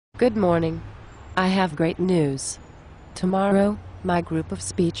Good morning. I have great news. Tomorrow, my group of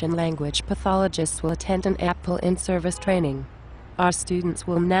speech and language pathologists will attend an Apple in-service training. Our students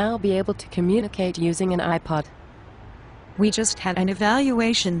will now be able to communicate using an iPod. We just had an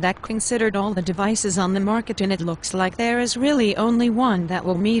evaluation that considered all the devices on the market, and it looks like there is really only one that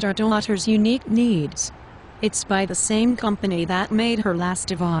will meet our daughter's unique needs. It's by the same company that made her last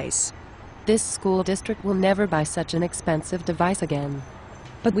device. This school district will never buy such an expensive device again.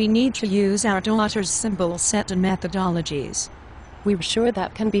 But we need to use our daughter's symbol set and methodologies. We're sure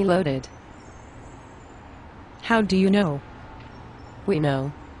that can be loaded. How do you know? We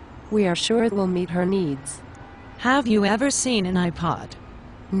know. We are sure it will meet her needs. Have you ever seen an iPod?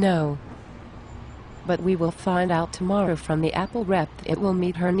 No. But we will find out tomorrow from the Apple rep that it will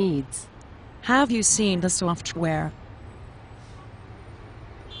meet her needs. Have you seen the software?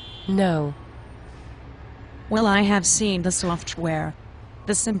 No. Well, I have seen the software.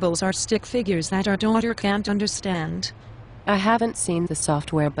 The symbols are stick figures that our daughter can't understand. I haven't seen the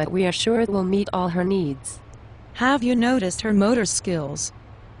software, but we are sure it will meet all her needs. Have you noticed her motor skills?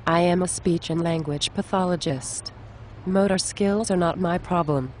 I am a speech and language pathologist. Motor skills are not my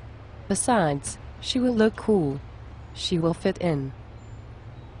problem. Besides, she will look cool. She will fit in.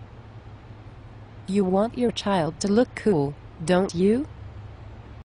 You want your child to look cool, don't you?